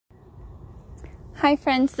Hi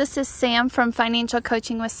friends, this is Sam from Financial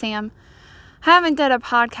Coaching with Sam. I haven't done a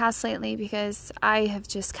podcast lately because I have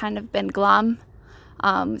just kind of been glum.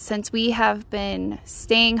 Since we have been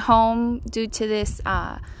staying home due to this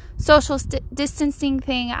social distancing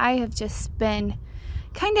thing, I have just been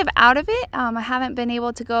kind of out of it. I haven't been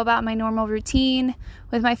able to go about my normal routine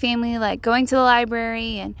with my family, like going to the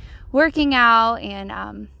library and working out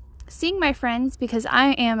and seeing my friends, because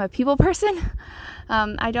I am a people person.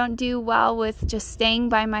 I don't do well with just staying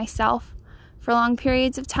by myself for long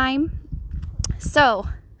periods of time. So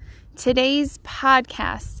today's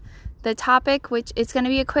podcast, the topic, which is going to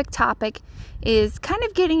be a quick topic, is kind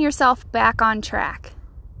of getting yourself back on track.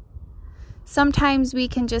 Sometimes we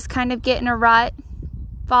can just kind of get in a rut,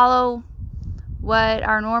 follow what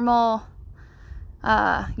our normal,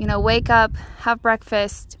 wake up, have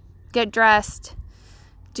breakfast, get dressed,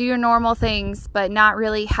 do your normal things, but not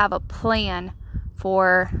really have a plan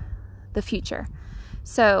for the future.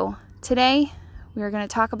 So today we're going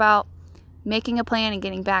to talk about making a plan and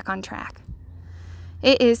getting back on track.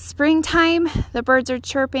 It is springtime. The birds are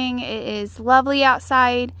chirping. It is lovely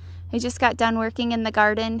outside. I just got done working in the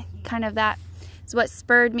garden. Kind of that is what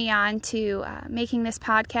spurred me on to making this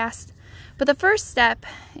podcast. But the first step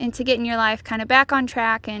into getting your life kind of back on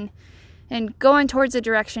track and going towards a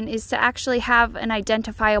direction is to actually have an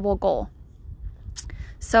identifiable goal.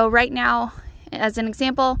 So right now, as an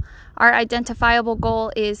example, our identifiable goal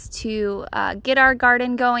is to get our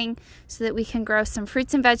garden going so that we can grow some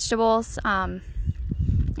fruits and vegetables and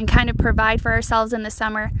kind of provide for ourselves in the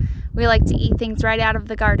summer. We like to eat things right out of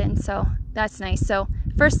the garden, so that's nice. So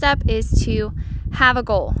first step is to have a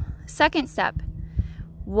goal. Second step,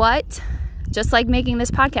 just like making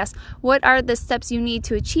this podcast, what are the steps you need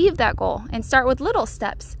to achieve that goal? And start with little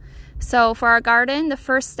steps. So for our garden, the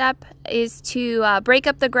first step is to break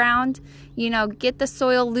up the ground, get the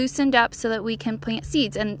soil loosened up so that we can plant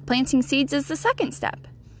seeds. And planting seeds is the second step,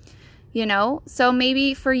 So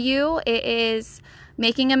maybe for you, it is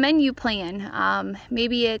making a menu plan.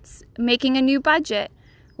 Maybe it's making a new budget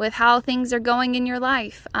with how things are going in your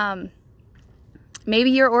life. Maybe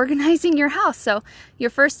you're organizing your house. So your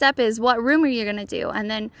first step is what room are you going to do? And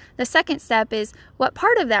then the second step is what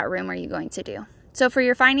part of that room are you going to do? So for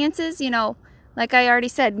your finances, like I already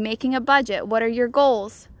said, making a budget. What are your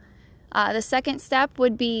goals? The second step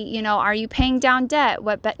would be, are you paying down debt?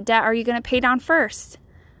 What debt are you going to pay down first?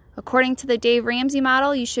 According to the Dave Ramsey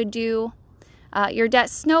model, you should do your debt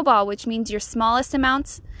snowball, which means your smallest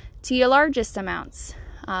amounts to your largest amounts.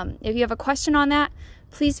 If you have a question on that,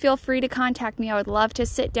 please feel free to contact me. I would love to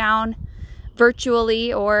sit down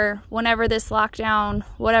virtually or whenever this lockdown,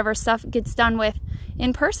 whatever stuff gets done with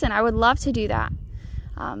in person. I would love to do that.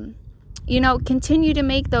 Continue to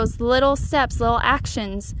make those little steps, little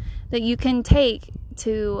actions that you can take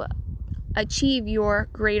to achieve your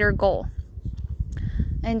greater goal.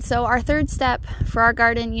 And so our third step for our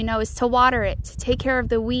garden, is to water it, to take care of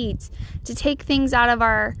the weeds, to take things out of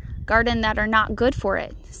our garden that are not good for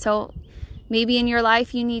it. So maybe in your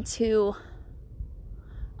life you need to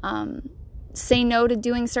say no to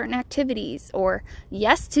doing certain activities or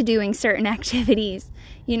yes to doing certain activities.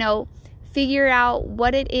 Figure out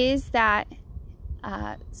what it is that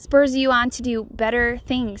spurs you on to do better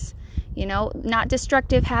things. Not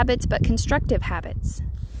destructive habits, but constructive habits.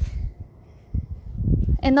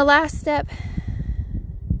 And the last step,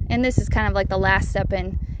 and this is kind of like the last step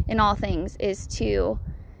in all things, is to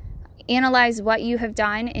analyze what you have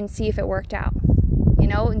done and see if it worked out.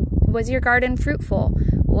 Was your garden fruitful?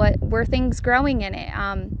 Were things growing in it?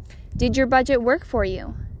 Did your budget work for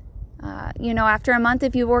you? After a month,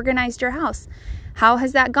 if you've organized your house, how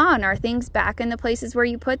has that gone? Are things back in the places where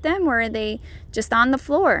you put them, or are they just on the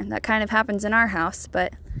floor? That kind of happens in our house,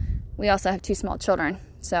 but we also have 2 small children,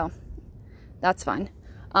 so that's fun.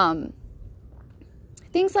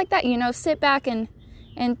 Things like that, sit back and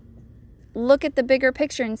look at the bigger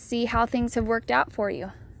picture and see how things have worked out for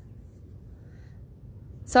you.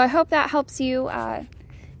 So I hope that helps you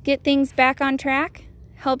get things back on track,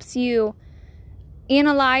 helps you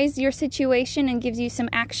analyze your situation and gives you some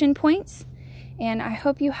action points. And I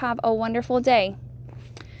hope you have a wonderful day.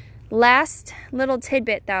 Last little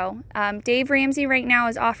tidbit though, Dave Ramsey right now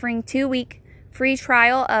is offering 2-week free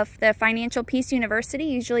trial of the Financial Peace University.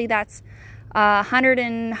 Usually that's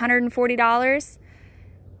 $140.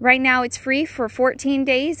 Right now it's free for 14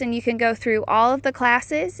 days and you can go through all of the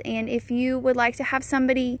classes. And if you would like to have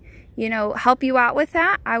somebody, help you out with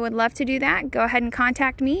that, I would love to do that. Go ahead and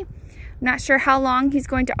contact me. I'm not sure how long he's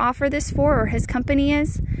going to offer this for, or his company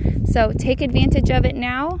is. So take advantage of it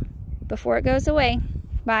now before it goes away.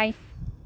 Bye.